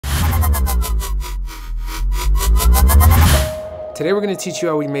Today we're going to teach you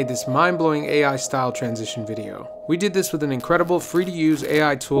how we made this mind-blowing AI style transition video. We did this with an incredible free-to-use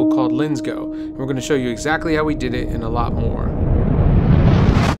AI tool called LensGo, and we're going to show you exactly how we did it and a lot more.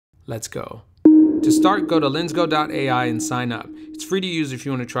 Let's go. To start, go to lensgo.ai and sign up. It's free to use if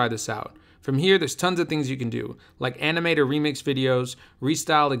you want to try this out. From here, there's tons of things you can do, like animate or remix videos,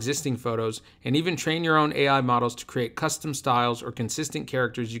 restyle existing photos, and even train your own AI models to create custom styles or consistent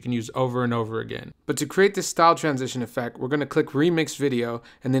characters you can use over and over again. But to create this style transition effect, we're going to click Remix Video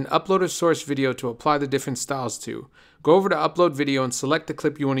and then upload a source video to apply the different styles to. Go over to Upload Video and select the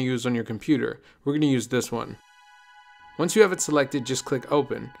clip you want to use on your computer. We're going to use this one. Once you have it selected, just click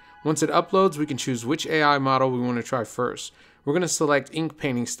Open. Once it uploads, we can choose which AI model we want to try first. We're going to select ink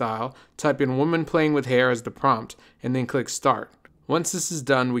painting style, type in woman playing with hair as the prompt, and then click Start. Once this is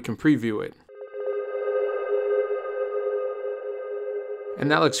done, we can preview it. And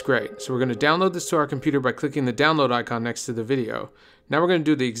that looks great. So we're going to download this to our computer by clicking the download icon next to the video. Now we're going to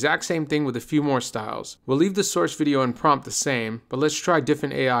do the exact same thing with a few more styles. We'll leave the source video and prompt the same, but let's try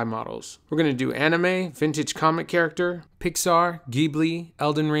different AI models. We're going to do anime, vintage comic character, Pixar, Ghibli,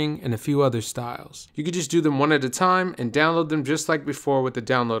 Elden Ring, and a few other styles. You could just do them one at a time and download them just like before with the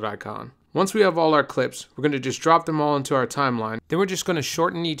download icon. Once we have all our clips, we're going to just drop them all into our timeline. Then we're just going to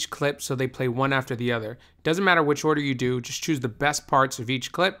shorten each clip so they play one after the other. Doesn't matter which order you do, just choose the best parts of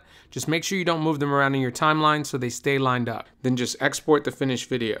each clip. Just make sure you don't move them around in your timeline so they stay lined up. Then just export the finished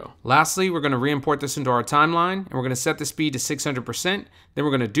video. Lastly, we're going to re-import this into our timeline, and we're going to set the speed to 600%. Then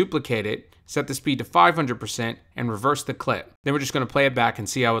we're going to duplicate it, set the speed to 500%, and reverse the clip. Then we're just going to play it back and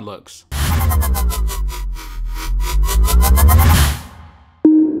see how it looks.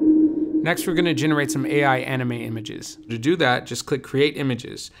 Next, we're going to generate some AI anime images. To do that, just click Create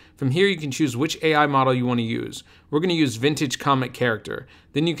Images. From here, you can choose which AI model you want to use. We're going to use Vintage Comic Character.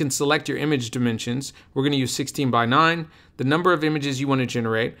 Then you can select your image dimensions. We're going to use 16:9. The number of images you want to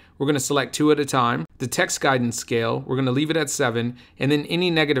generate, we're going to select 2 at a time. The text guidance scale, we're going to leave it at 7. And then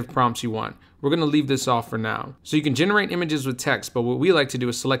any negative prompts you want. We're going to leave this off for now. So you can generate images with text, but what we like to do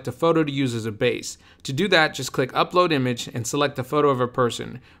is select a photo to use as a base. To do that, just click Upload Image and select a photo of a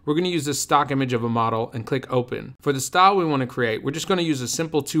person. We're going to use this stock image of a model and click Open. For the style we want to create, we're just going to use a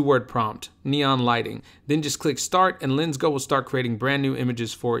simple 2-word prompt, neon lighting. Then just click Start and LensGo will start creating brand new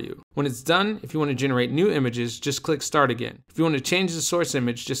images for you. When it's done, if you want to generate new images, just click Start again. If you want to change the source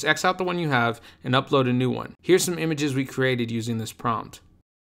image, just X out the one you have and upload a new one. Here's some images we created using this prompt.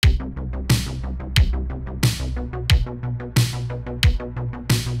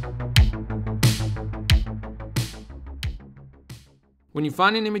 When you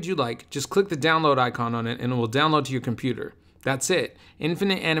find an image you like, just click the download icon on it and it will download to your computer. That's it.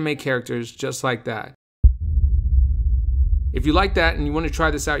 Infinite anime characters just like that. If you like that and you want to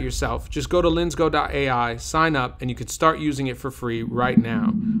try this out yourself, just go to lensgo.ai, sign up, and you can start using it for free right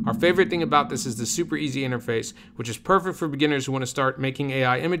now. Our favorite thing about this is the super easy interface, which is perfect for beginners who want to start making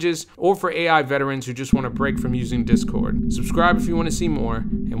AI images or for AI veterans who just want to break from using Discord. Subscribe if you want to see more,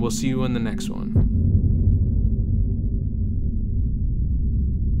 and we'll see you in the next one.